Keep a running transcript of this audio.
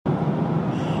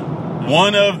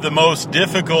one of the most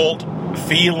difficult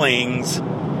feelings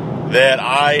that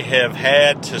I have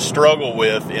had to struggle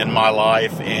with in my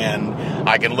life, and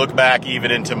I can look back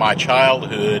even into my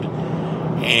childhood,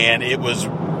 and it was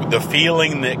the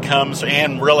feeling that comes,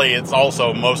 and really it's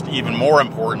also even more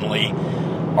importantly,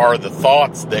 are the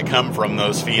thoughts that come from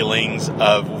those feelings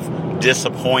of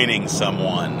disappointing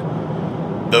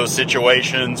someone. Those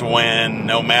situations when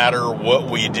no matter what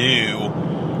we do,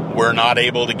 we're not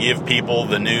able to give people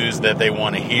the news that they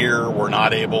want to hear. We're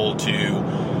not able to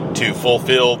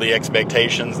fulfill the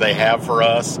expectations they have for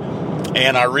us.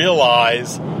 And I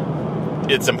realize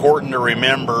it's important to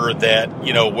remember that,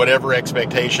 whatever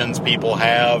expectations people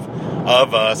have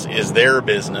of us is their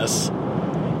business,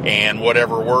 and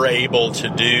whatever we're able to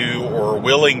do or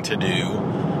willing to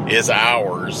do is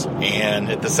ours. And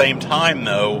at the same time,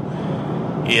 though,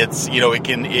 it's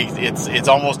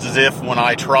almost as if when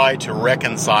I try to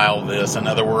reconcile this, in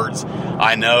other words,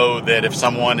 I know that if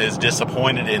someone is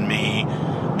disappointed in me,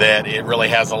 that it really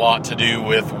has a lot to do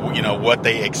with, what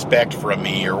they expect from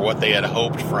me or what they had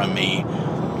hoped from me.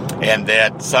 And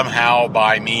that somehow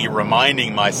by me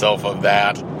reminding myself of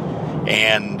that,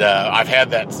 and I've had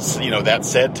that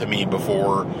said to me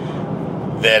before,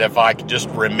 that if I could just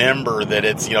remember that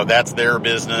it's, that's their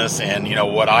business, and,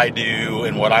 what I do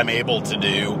and what I'm able to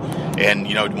do, and,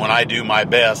 when I do my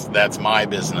best, that's my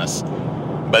business.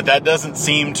 But that doesn't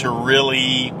seem to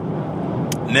really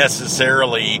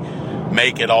necessarily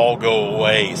make it all go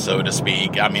away, so to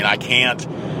speak. I mean, I can't,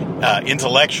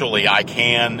 intellectually, I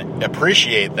can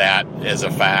appreciate that as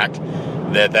a fact,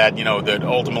 that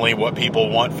ultimately what people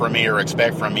want from me or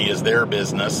expect from me is their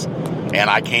business, and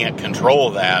I can't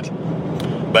control that.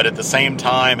 But at the same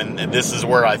time, and this is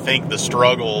where I think the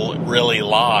struggle really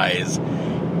lies,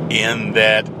 in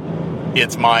that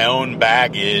it's my own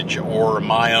baggage or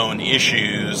my own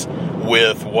issues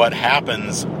with what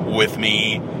happens with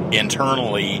me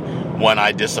internally when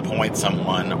I disappoint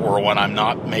someone or when I'm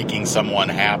not making someone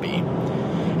happy.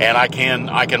 And I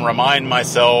can remind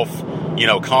myself,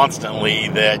 constantly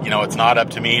that, it's not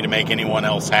up to me to make anyone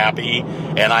else happy.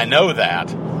 And I know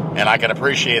that, and I can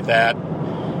appreciate that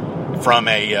from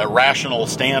a rational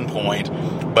standpoint.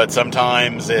 But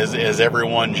sometimes, as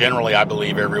everyone, generally I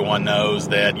believe everyone knows,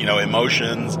 that,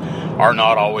 emotions are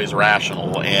not always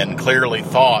rational, and clearly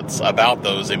thoughts about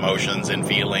those emotions and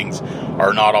feelings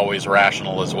are not always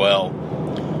rational as well.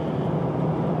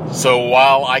 So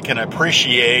while I can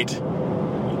appreciate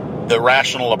the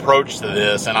rational approach to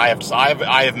this, and I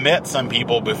have met some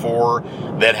people before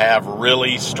that have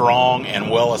really strong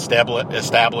and well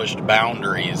established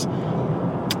boundaries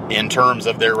in terms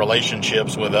of their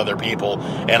relationships with other people,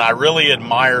 and I really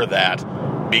admire that,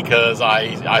 because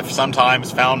I've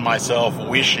sometimes found myself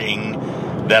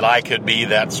wishing that I could be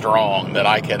that strong, that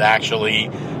I could actually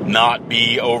not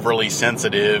be overly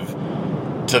sensitive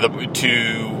to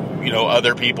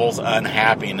other people's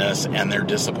unhappiness and their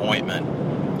disappointment.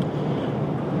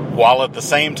 While at the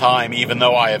same time, even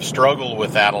though I have struggled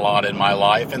with that a lot in my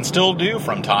life, and still do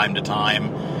from time to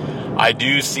time, I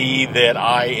do see that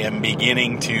I am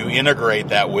beginning to integrate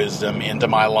that wisdom into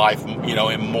my life,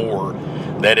 and more,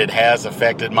 that it has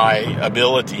affected my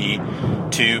ability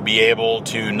to be able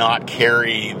to not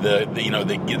carry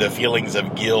the feelings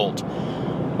of guilt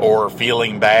or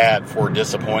feeling bad for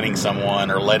disappointing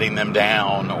someone or letting them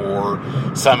down, or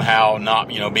somehow not,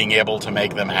 being able to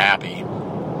make them happy.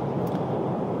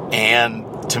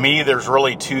 And to me, there's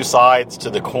really two sides to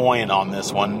the coin on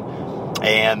this one,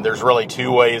 and there's really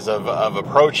two ways of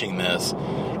approaching this.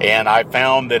 And I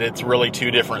found that it's really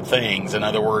two different things. In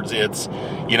other words, it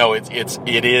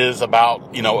is about,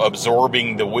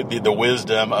 absorbing the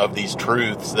wisdom of these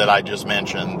truths that I just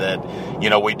mentioned, that,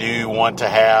 we do want to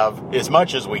have, as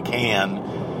much as we can,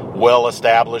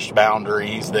 well-established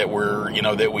boundaries that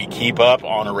that we keep up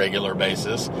on a regular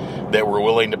basis, that we're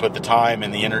willing to put the time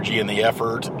and the energy and the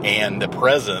effort and the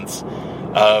presence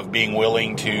of being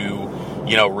willing to,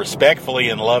 respectfully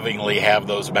and lovingly have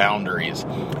those boundaries,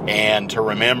 and to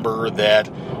remember that,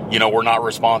 we're not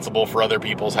responsible for other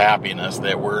people's happiness,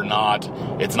 that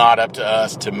it's not up to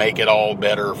us to make it all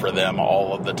better for them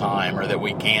all of the time, or that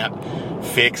we can't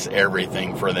fix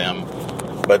everything for them.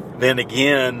 But then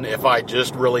again, if I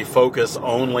just really focus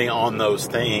only on those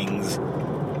things,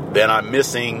 then I'm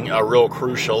missing a real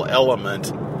crucial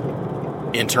element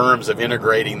in terms of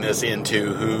integrating this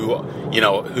into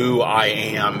who I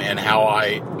am and how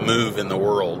I move in the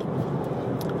world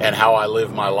and how I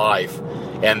live my life.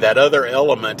 And that other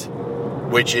element,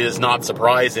 which is not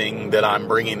surprising that I'm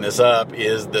bringing this up,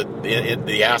 is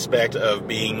the aspect of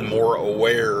being more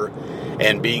aware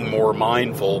and being more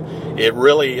mindful, it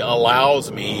really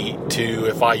allows me to,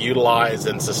 if I utilize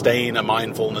and sustain a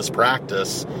mindfulness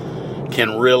practice,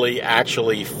 can really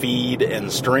actually feed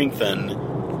and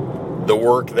strengthen the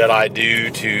work that I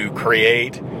do to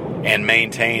create and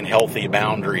maintain healthy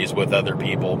boundaries with other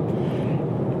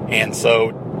people. And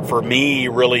so for me,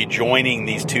 really joining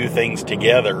these two things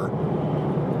together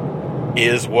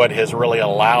is what has really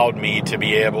allowed me to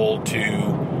be able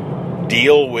to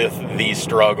deal with these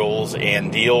struggles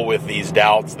and deal with these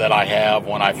doubts that I have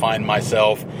when I find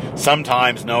myself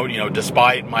sometimes,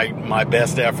 despite my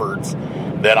best efforts,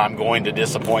 that I'm going to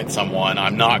disappoint someone.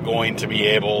 I'm not going to be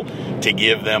able to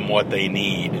give them what they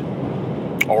need,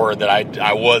 or that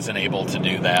I wasn't able to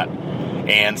do that.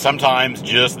 And sometimes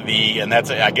and that's,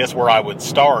 I guess, where I would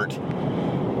start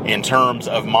in terms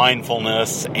of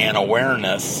mindfulness and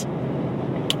awareness,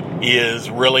 is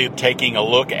really taking a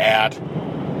look at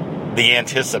the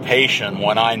anticipation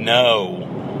when I know,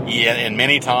 and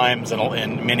many times, and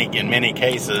in many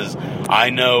cases, I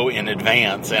know in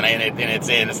advance, and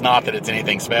it's not that it's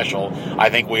anything special. I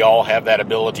think we all have that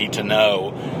ability to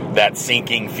know that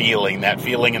sinking feeling, that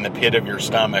feeling in the pit of your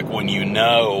stomach when you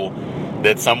know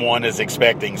that someone is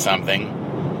expecting something,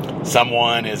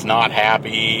 someone is not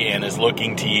happy and is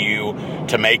looking to you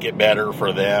to make it better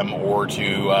for them, or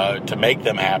to make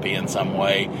them happy in some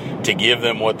way, to give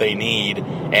them what they need,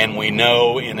 and we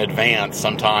know in advance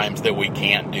sometimes that we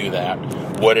can't do that.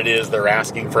 What it is they're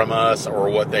asking from us, or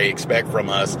what they expect from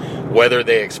us, whether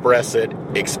they express it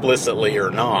explicitly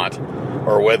or not,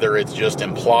 or whether it's just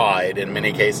implied, in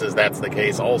many cases that's the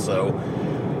case also,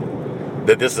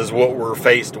 that this is what we're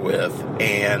faced with.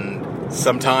 And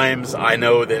sometimes I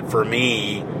know that for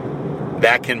me,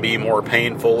 that can be more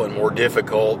painful and more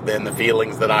difficult than the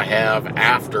feelings that I have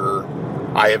after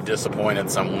I have disappointed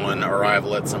someone, or I have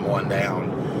let someone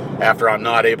down, after I'm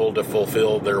not able to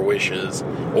fulfill their wishes,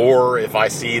 or if I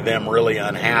see them really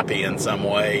unhappy in some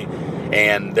way,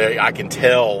 and I can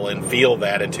tell and feel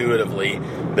that intuitively,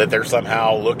 that they're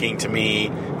somehow looking to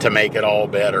me to make it all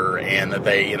better, and that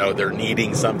they're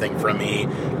needing something from me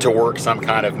to work some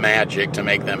kind of magic to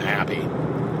make them happy.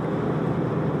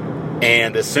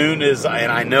 And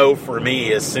I know for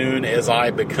me, as soon as I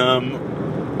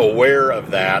become aware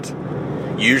of that,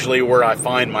 usually where I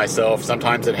find myself,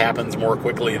 sometimes it happens more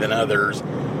quickly than others,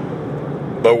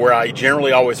 but where I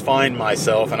generally always find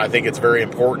myself, and I think it's very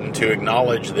important to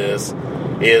acknowledge this,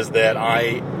 is that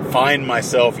I find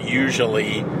myself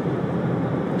usually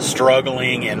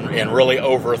struggling and really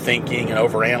overthinking and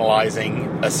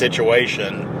overanalyzing a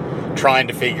situation, trying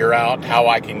to figure out how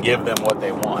I can give them what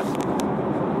they want.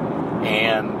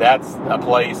 And that's a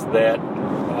place that,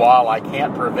 while I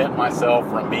can't prevent myself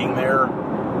from being there,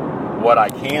 what I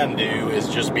can do is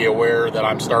just be aware that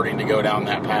I'm starting to go down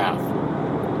that path.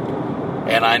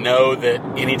 And I know that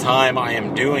anytime I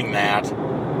am doing that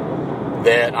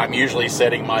I'm usually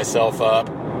setting myself up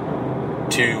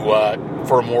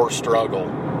for more struggle.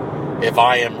 If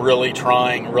I am really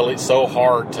trying really so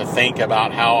hard to think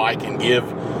about how I can give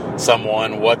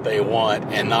someone what they want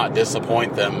and not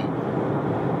disappoint them,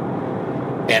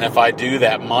 and if I do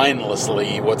that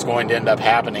mindlessly, what's going to end up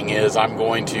happening is I'm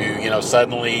going to,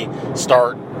 suddenly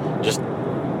start just,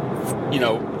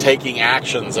 taking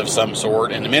actions of some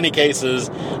sort. And in many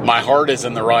cases, my heart is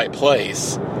in the right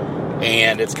place,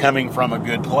 and it's coming from a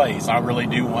good place. I really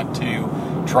do want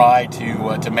to try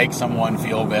to make someone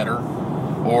feel better,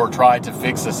 or try to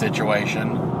fix a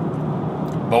situation.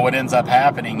 But what ends up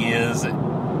happening is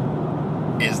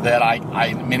that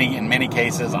in many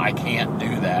cases, I can't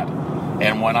do that.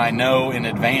 And when I know in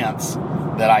advance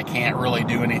that I can't really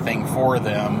do anything for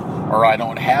them, or I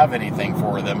don't have anything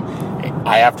for them,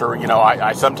 I have to,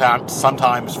 I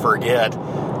sometimes forget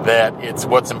that it's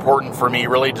what's important for me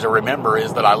really to remember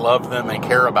is that I love them and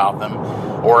care about them.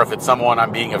 Or if it's someone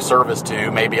I'm being of service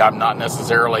to, maybe I'm not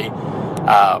necessarily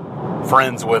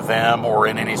friends with them or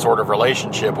in any sort of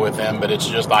relationship with them, but it's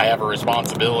just I have a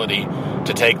responsibility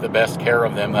to take the best care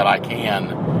of them that I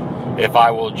can. If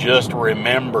I will just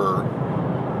remember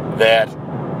that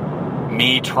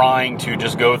me trying to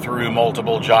just go through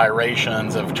multiple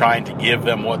gyrations of trying to give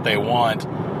them what they want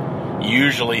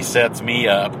usually sets me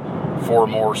up for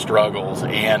more struggles.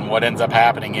 And what ends up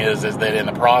happening is that in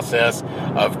the process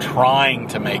of trying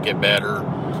to make it better,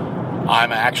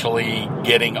 I'm actually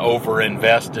getting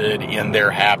over-invested in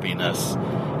their happiness.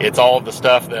 It's all the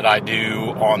stuff that I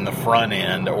do on the front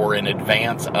end or in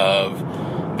advance of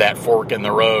that fork in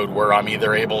the road, where I'm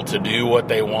either able to do what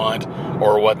they want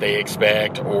or what they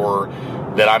expect, or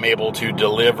that I'm able to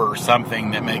deliver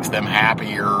something that makes them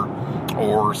happier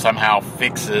or somehow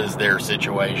fixes their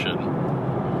situation.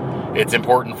 it's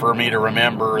important for me to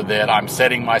remember that I'm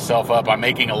setting myself up. I'm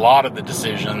making a lot of the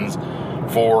decisions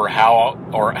for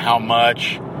how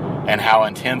much and how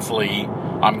intensely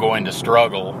I'm going to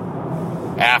struggle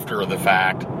after the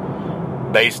fact,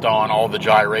 based on all the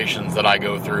gyrations that I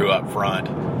go through up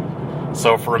front.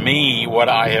 So for me, what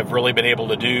I have really been able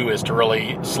to do is to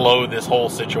really slow this whole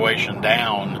situation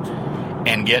down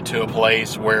and get to a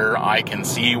place where I can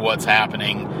see what's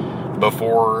happening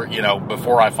before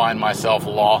I find myself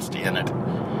lost in it.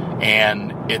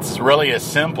 And it's really as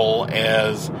simple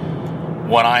as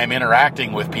when I am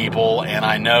interacting with people and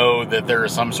I know that there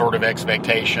is some sort of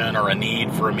expectation or a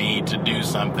need for me to do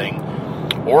something,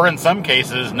 or in some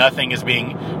cases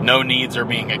no needs are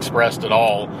being expressed at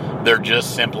all. They're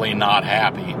just simply not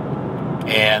happy,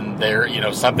 and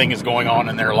something is going on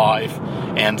in their life,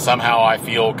 and somehow I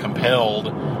feel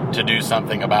compelled to do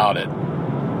something about it.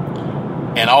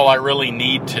 And all I really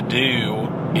need to do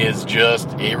is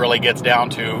it really gets down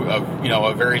to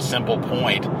a very simple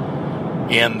point,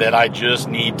 in that I just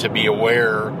need to be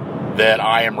aware that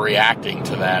I am reacting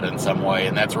to that in some way,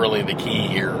 and that's really the key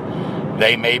here.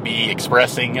 They may be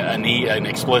expressing an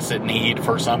explicit need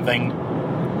for something,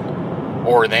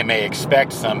 or they may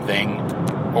expect something,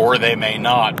 or they may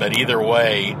not, but either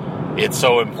way, it's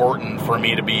so important for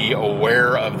me to be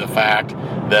aware of the fact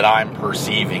that I'm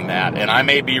perceiving that. And I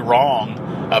may be wrong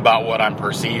about what I'm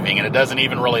perceiving, and it doesn't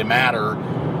even really matter,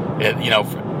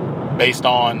 based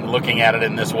on looking at it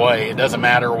in this way, it doesn't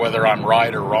matter whether I'm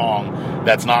right or wrong.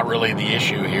 That's not really the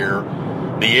issue here.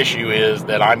 The issue is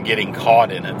that I'm getting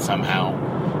caught in it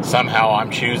somehow. Somehow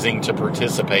I'm choosing to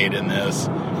participate in this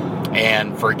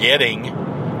and forgetting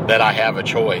that I have a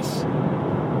choice.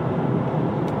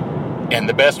 And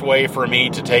the best way for me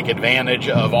to take advantage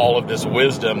of all of this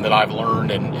wisdom that I've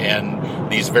learned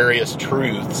and these various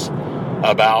truths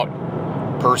about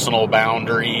personal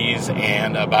boundaries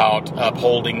and about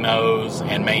upholding those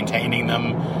and maintaining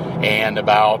them, and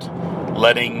about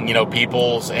letting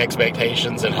people's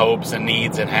expectations and hopes and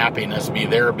needs and happiness be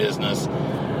their business,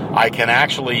 I can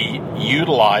actually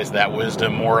utilize that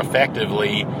wisdom more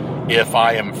effectively if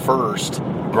I am first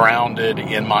grounded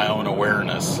in my own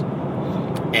awareness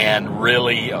and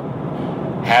really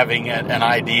having an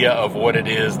idea of what it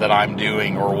is that I'm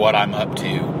doing or what I'm up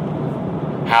to.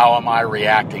 How am I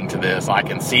reacting to this? I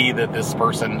can see that this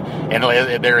person, and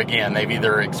there again, they've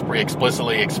either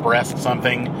explicitly expressed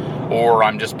something, or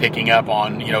I'm just picking up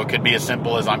on, it could be as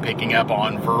simple as I'm picking up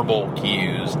on verbal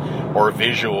cues or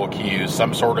visual cues,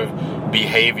 some sort of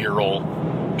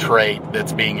behavioral trait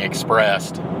that's being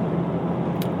expressed,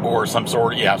 or some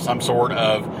sort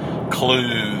of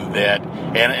clue that,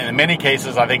 and in many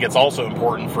cases, I think it's also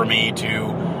important for me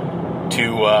to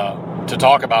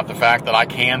talk about the fact that I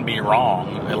can be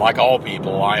wrong. Like all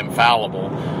people, I am fallible.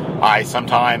 I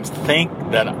sometimes think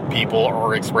that people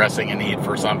are expressing a need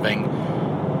for something,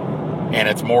 and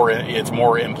it's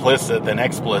more implicit than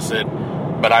explicit,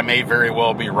 but I may very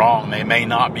well be wrong. They may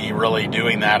not be really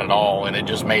doing that at all, and it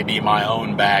just may be my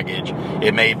own baggage.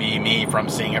 It may be me from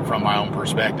seeing it from my own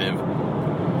perspective.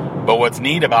 But what's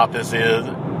neat about this is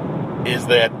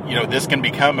that, this can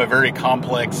become a very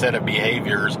complex set of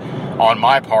behaviors on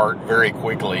my part very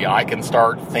quickly. I can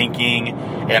start thinking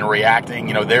and reacting,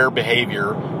 their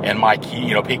behavior and my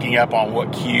key, picking up on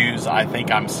what cues I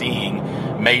think I'm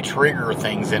seeing may trigger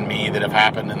things in me that have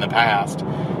happened in the past.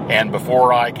 And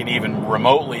before I can even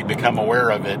remotely become aware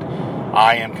of it,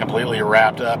 I am completely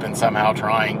wrapped up in somehow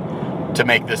trying to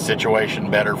make this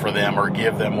situation better for them or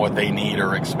give them what they need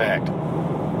or expect.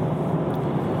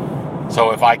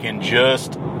 So if I can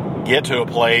just get to a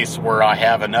place where I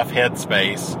have enough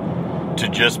headspace to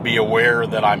just be aware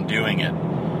that I'm doing it.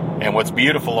 And what's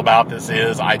beautiful about this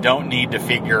is I don't need to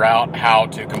figure out how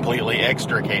to completely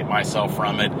extricate myself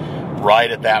from it right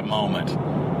at that moment.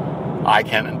 I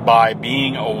can, by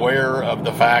being aware of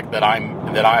the fact that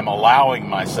I'm allowing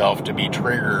myself to be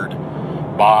triggered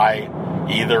by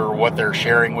either what they're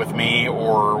sharing with me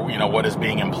or, what is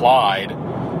being implied,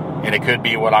 and it could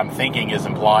be what I'm thinking is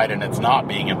implied and it's not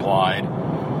being implied,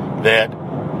 that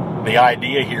the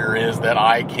idea here is that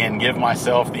I can give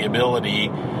myself the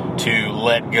ability to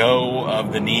let go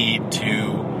of the need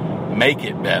to make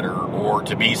it better or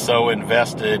to be so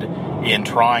invested in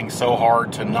trying so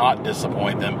hard to not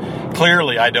disappoint them.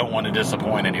 Clearly, I don't want to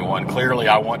disappoint anyone. Clearly,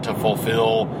 I want to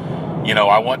fulfill,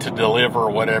 I want to deliver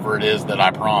whatever it is that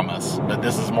I promise. But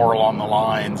this is more along the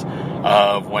lines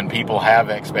of when people have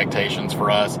expectations for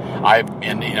us.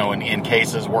 In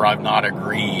cases where I've not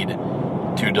agreed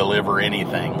to deliver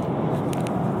anything.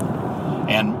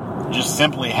 And just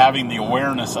simply having the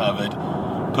awareness of it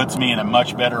puts me in a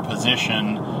much better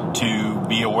position to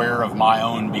be aware of my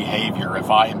own behavior. If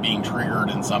I am being triggered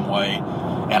in some way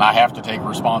and I have to take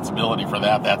responsibility for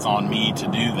that, that's on me to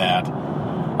do that.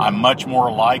 I'm much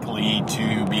more likely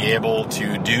to be able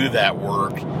to do that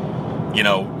work,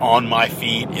 on my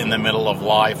feet in the middle of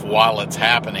life while it's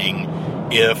happening,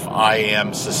 if I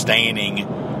am sustaining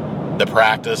the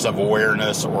practice of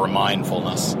awareness or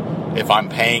mindfulness. If I'm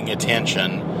paying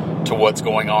attention to what's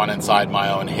going on inside my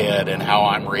own head and how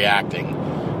I'm reacting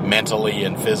mentally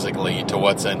and physically to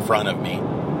what's in front of me.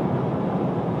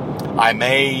 I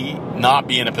may not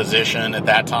be in a position at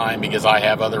that time because I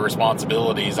have other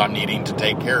responsibilities I'm needing to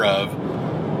take care of,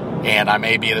 and I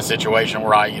may be in a situation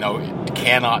where I,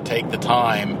 cannot take the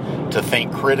time to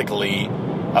think critically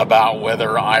about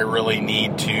whether I really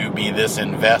need to be this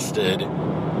invested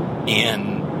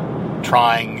in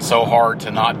trying so hard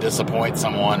to not disappoint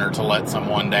someone or to let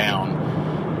someone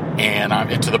down. And I'm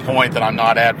to the point that I'm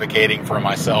not advocating for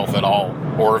myself at all,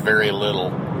 or very little.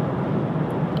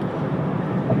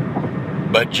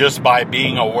 But just by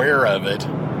being aware of it,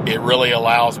 it really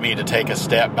allows me to take a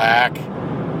step back.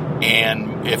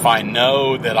 And if I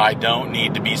know that I don't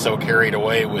need to be so carried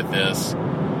away with this,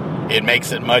 it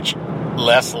makes it much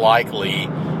less likely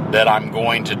that I'm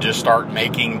going to just start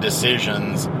making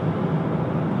decisions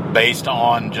based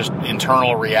on just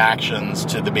internal reactions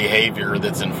to the behavior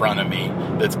that's in front of me,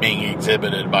 that's being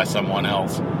exhibited by someone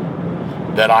else.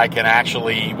 That I can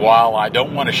actually, while I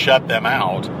don't want to shut them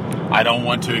out, I don't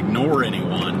want to ignore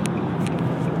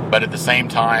anyone, but at the same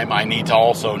time, I need to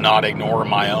also not ignore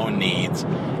my own needs,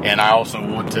 and I also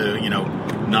want to,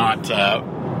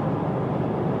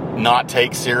 not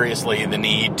take seriously the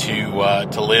need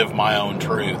to live my own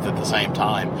truth at the same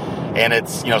time. And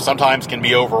it's, sometimes can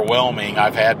be overwhelming.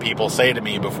 I've had people say to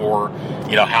me before,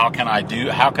 how can I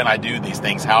do these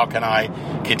things? How can I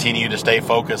continue to stay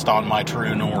focused on my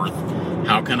true north?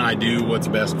 How can I do what's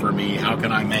best for me? How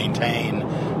can I maintain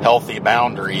healthy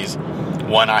boundaries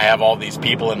when I have all these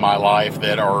people in my life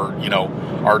that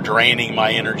are draining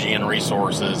my energy and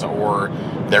resources, or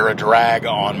they're a drag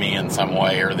on me in some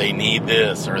way, or they need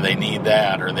this, or they need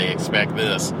that, or they expect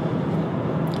this.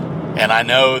 And I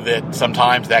know that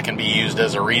sometimes that can be used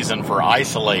as a reason for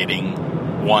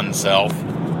isolating oneself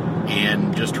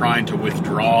and just trying to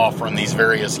withdraw from these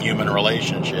various human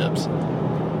relationships.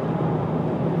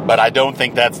 But I don't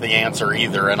think that's the answer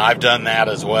either, and I've done that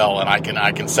as well, and I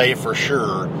can say for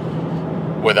sure,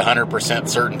 with 100%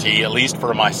 certainty, at least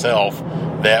for myself,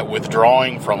 that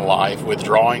withdrawing from life,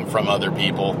 withdrawing from other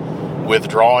people,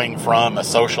 withdrawing from a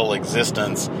social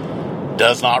existence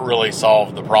does not really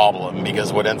solve the problem,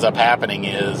 because what ends up happening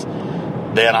is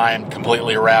then I am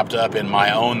completely wrapped up in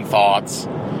my own thoughts,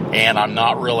 and I'm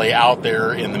not really out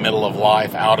there in the middle of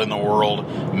life, out in the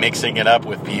world, mixing it up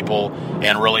with people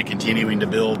and really continuing to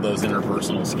build those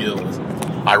interpersonal skills.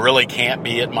 I really can't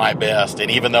be at my best, and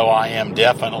even though I am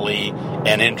definitely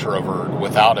an introvert,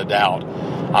 without a doubt,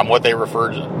 I'm what they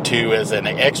refer to as an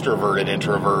extroverted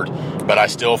introvert, but I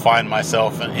still find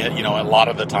myself, a lot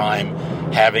of the time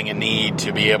having a need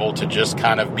to be able to just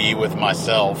kind of be with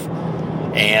myself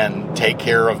and take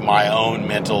care of my own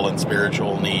mental and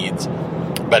spiritual needs.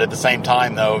 But at the same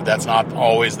time, though, that's not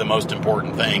always the most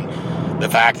important thing. The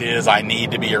fact is, I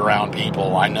need to be around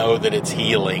people. I know that it's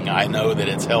healing. I know that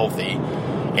it's healthy.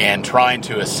 And trying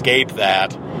to escape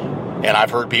that, and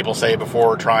I've heard people say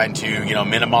before, trying to,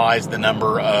 minimize the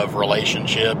number of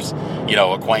relationships,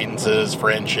 acquaintances,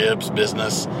 friendships,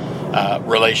 business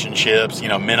relationships,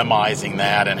 minimizing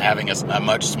that and having a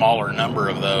much smaller number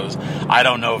of those. I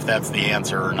don't know if that's the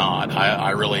answer or not.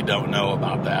 I really don't know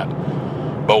about that.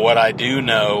 But what I do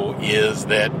know is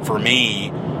that for me,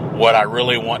 what I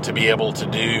really want to be able to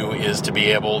do is to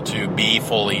be able to be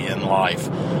fully in life.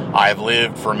 I've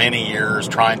lived for many years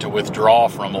trying to withdraw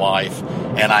from life,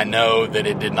 and I know that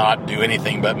it did not do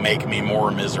anything but make me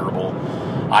more miserable.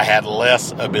 I had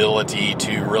less ability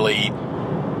to really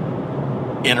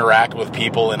interact with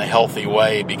people in a healthy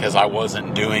way because I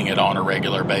wasn't doing it on a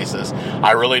regular basis.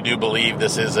 I really do believe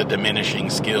this is a diminishing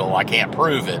skill. I can't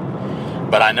prove it,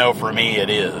 but I know for me it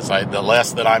is. The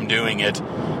less that I'm doing it,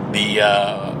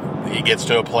 it gets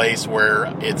to a place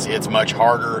where it's much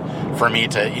harder for me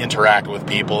to interact with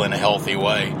people in a healthy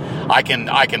way. I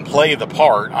can play the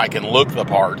part, I can look the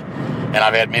part, and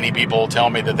I've had many people tell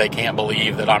me that they can't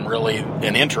believe that I'm really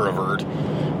an introvert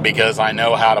because I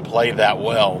know how to play that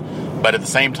well. But at the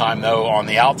same time, though, on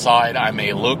the outside, I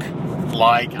may look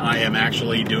like I am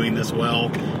actually doing this well,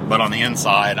 but on the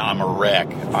inside, I'm a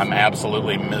wreck. I'm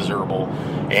absolutely miserable,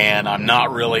 and I'm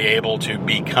not really able to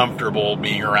be comfortable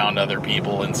being around other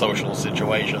people in social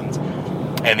situations.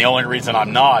 And the only reason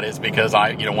I'm not is because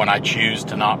when I choose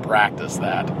to not practice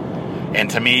that. And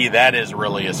to me, that is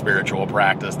really a spiritual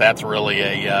practice. That's really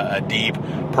a deep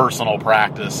personal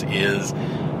practice, is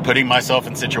putting myself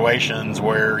in situations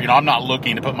where, I'm not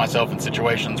looking to put myself in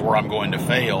situations where I'm going to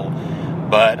fail,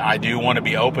 but I do want to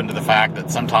be open to the fact that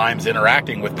sometimes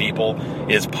interacting with people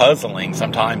is puzzling.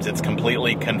 Sometimes it's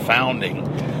completely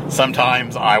confounding.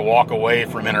 Sometimes I walk away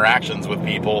from interactions with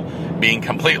people being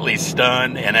completely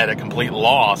stunned and at a complete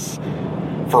loss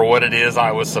for what it is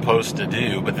I was supposed to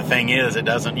do. But the thing is, it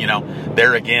doesn't,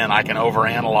 there again, I can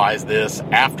overanalyze this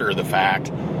after the fact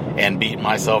and beat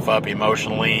myself up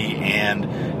emotionally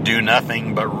and do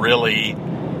nothing but really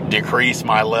decrease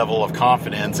my level of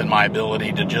confidence and my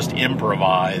ability to just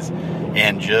improvise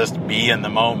and just be in the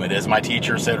moment. As my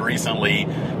teacher said recently,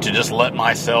 to just let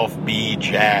myself be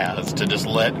jazz, to just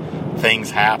let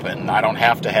things happen. I don't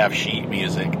have to have sheet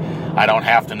music. I don't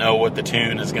have to know what the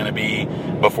tune is going to be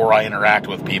before I interact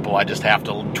with people. I just have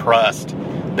to trust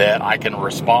that I can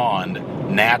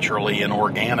respond naturally and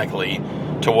organically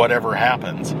to whatever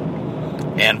happens.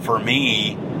 And for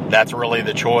me, that's really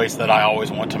the choice that I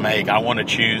always want to make. I want to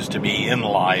choose to be in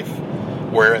life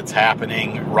where it's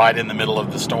happening right in the middle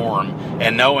of the storm,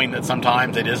 and knowing that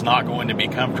sometimes it is not going to be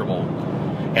comfortable.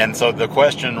 And so the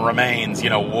question remains,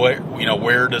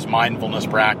 where does mindfulness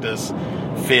practice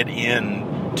fit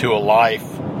in to a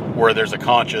life where there's a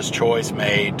conscious choice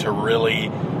made to really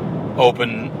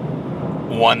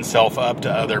open oneself up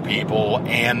to other people?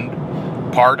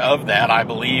 And part of that, I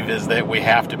believe, is that we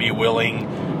have to be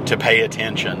willing to pay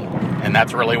attention. And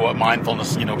that's really what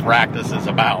mindfulness, practice is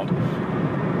about.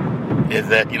 Is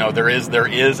that, there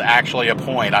is actually a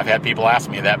point. I've had people ask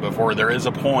me that before. There is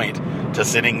a point to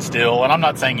sitting still. And I'm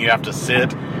not saying you have to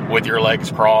sit with your legs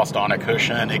crossed on a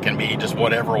cushion. It can be just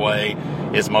whatever way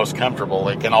is most comfortable.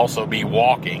 It can also be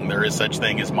walking. There is such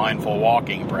thing as mindful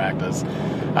walking practice.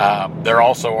 There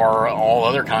also are all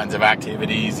other kinds of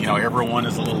activities. Everyone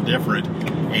is a little different.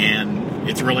 And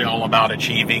it's really all about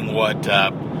achieving what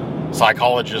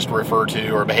psychologists refer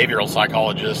to, or behavioral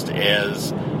psychologists,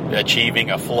 as achieving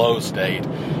a flow state.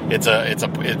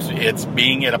 It's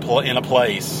being in a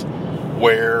place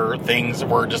where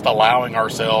we're just allowing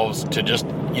ourselves to just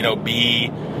be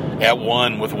at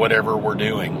one with whatever we're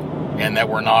doing, and that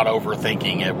we're not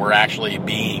overthinking it. We're actually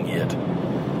being it.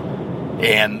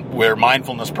 And where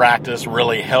mindfulness practice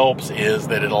really helps is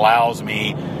that it allows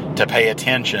me to pay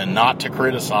attention, not to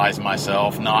criticize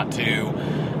myself, not to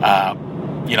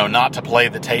not to play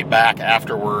the tape back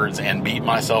afterwards and beat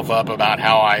myself up about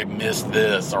how I missed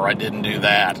this or I didn't do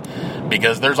that.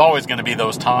 Because there's always going to be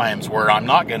those times where I'm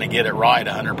not going to get it right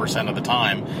 100% of the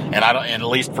time. And at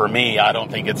least for me, I don't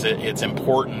think it's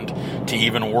important to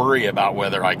even worry about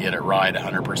whether I get it right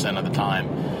 100% of the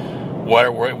time.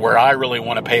 Where I really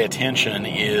want to pay attention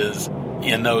is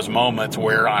in those moments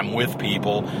where I'm with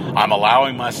people. I'm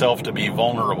allowing myself to be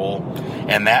vulnerable,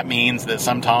 and that means that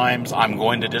sometimes I'm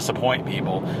going to disappoint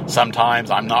people.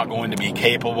 Sometimes I'm not going to be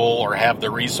capable or have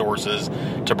the resources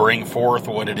to bring forth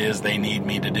what it is they need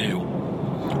me to do,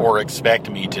 or expect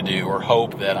me to do, or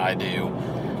hope that I do,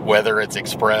 whether it's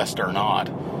expressed or not.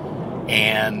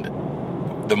 And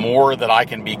the more that I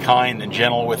can be kind and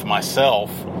gentle with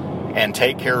myself and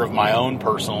take care of my own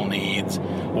personal needs,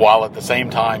 while at the same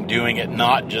time doing it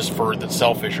not just for the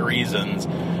selfish reasons,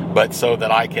 but so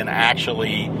that I can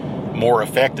actually more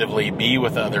effectively be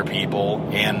with other people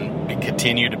and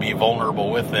continue to be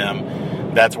vulnerable with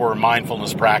them, that's where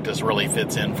mindfulness practice really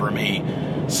fits in for me.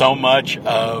 So much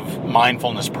of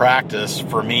mindfulness practice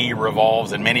for me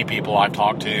revolves, and many people I've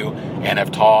talked to and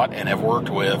have taught and have worked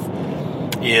with,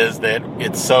 is that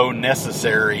it's so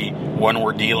necessary when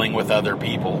we're dealing with other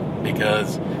people.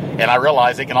 And I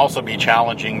realize it can also be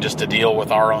challenging just to deal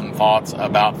with our own thoughts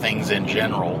about things in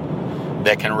general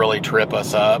that can really trip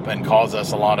us up and cause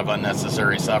us a lot of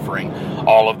unnecessary suffering.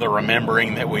 All of the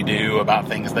remembering that we do about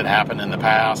things that happened in the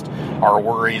past, our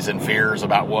worries and fears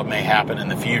about what may happen in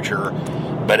the future,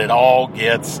 but it all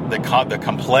gets, the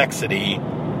complexity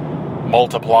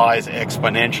multiplies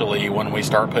exponentially when we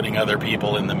start putting other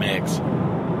people in the mix.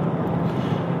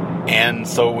 And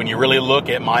so when you really look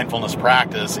at mindfulness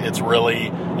practice, it's really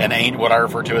what I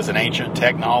refer to as an ancient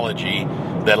technology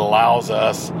that allows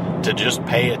us to just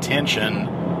pay attention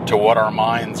to what our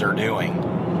minds are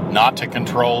doing, not to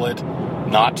control it,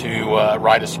 not to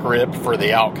write a script for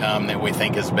the outcome that we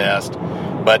think is best,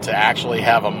 but to actually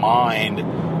have a mind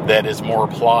that is more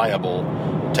pliable,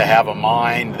 to have a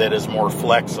mind that is more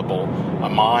flexible, a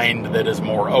mind that is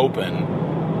more open,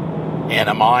 and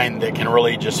a mind that can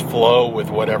really just flow with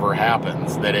whatever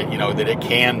happens, that it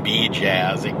can be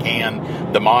jazz.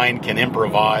 The mind can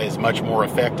improvise much more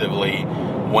effectively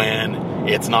when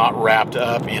it's not wrapped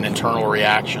up in internal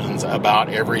reactions about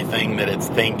everything that it's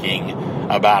thinking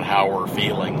about how we're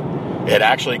feeling. It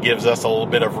actually gives us a little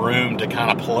bit of room to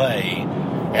kind of play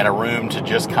and a room to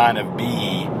just kind of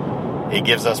be. It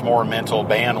gives us more mental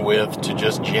bandwidth to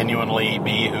just genuinely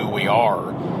be who we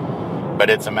are. But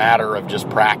it's a matter of just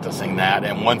practicing that.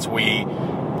 And once we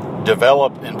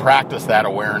develop and practice that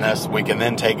awareness, we can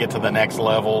then take it to the next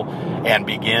level and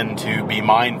begin to be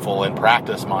mindful and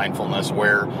practice mindfulness,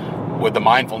 where what the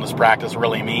mindfulness practice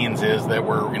really means is that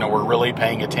we're really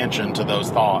paying attention to those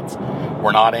thoughts.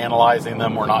 We're not analyzing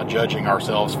them. We're not judging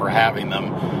ourselves for having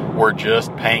them. We're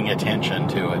just paying attention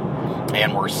to it.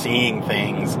 And we're seeing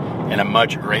things in a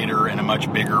much greater and a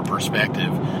much bigger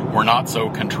perspective. We're not so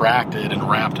contracted and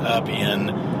wrapped up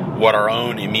in what our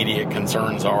own immediate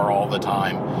concerns are all the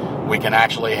time. We can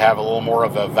actually have a little more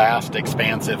of a vast,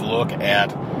 expansive look at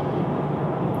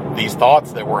these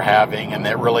thoughts that we're having, and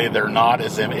that really they're not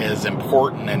as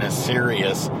important and as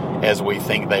serious as we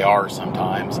think they are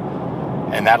sometimes.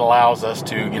 And that allows us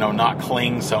to, not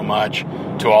cling so much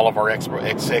to all of our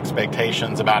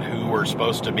expectations about who we're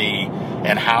supposed to be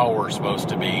and how we're supposed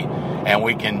to be. And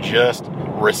we can just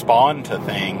respond to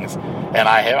things. And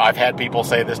I've had people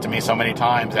say this to me so many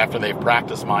times after they've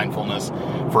practiced mindfulness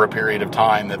for a period of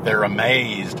time, that they're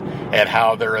amazed at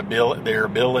how their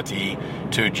ability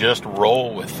to just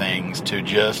roll with things, to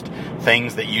just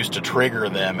things that used to trigger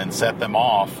them and set them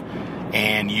off,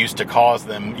 and used to cause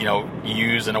them,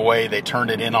 use in a way they turned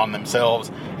it in on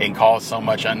themselves and caused so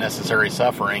much unnecessary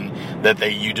suffering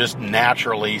that you just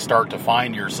naturally start to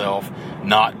find yourself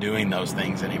not doing those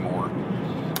things anymore.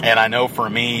 And I know for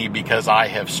me, because I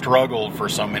have struggled for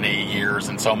so many years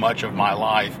and so much of my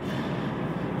life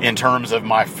in terms of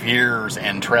my fears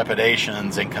and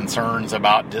trepidations and concerns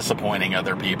about disappointing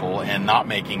other people and not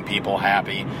making people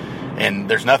happy. And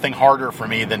there's nothing harder for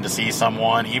me than to see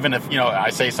someone, even if,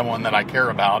 I say someone that I care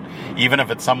about, even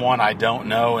if it's someone I don't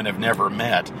know and have never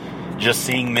met, just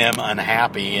seeing them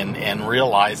unhappy and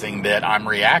realizing that I'm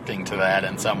reacting to that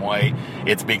in some way.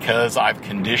 It's because I've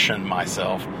conditioned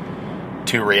myself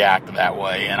to react that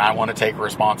way, and I want to take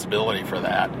responsibility for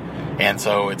that. And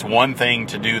so it's one thing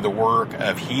to do the work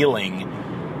of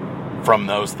healing from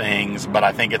those things, but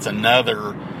I think it's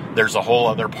there's a whole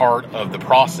other part of the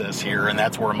process here, and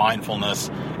that's where mindfulness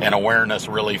and awareness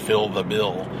really fill the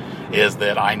bill, is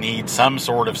that I need some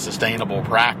sort of sustainable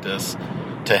practice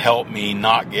to help me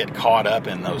not get caught up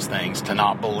in those things, to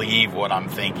not believe what I'm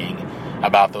thinking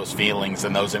about those feelings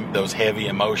and those heavy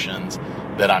emotions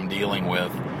that I'm dealing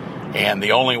with. And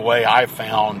the only way I've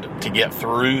found to get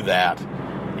through that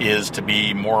is to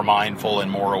be more mindful and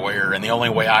more aware. And the only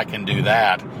way I can do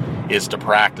that is to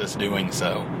practice doing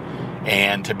so,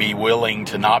 and to be willing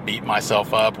to not beat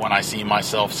myself up when I see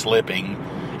myself slipping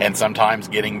and sometimes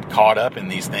getting caught up in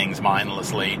these things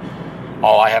mindlessly.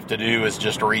 All I have to do is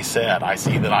just reset. I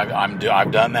see that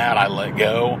I've done that. I let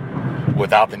go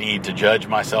without the need to judge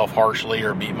myself harshly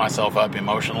or beat myself up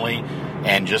emotionally,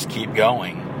 and just keep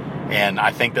going. And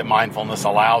I think that mindfulness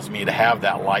allows me to have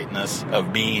that lightness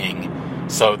of being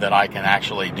so that I can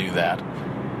actually do that.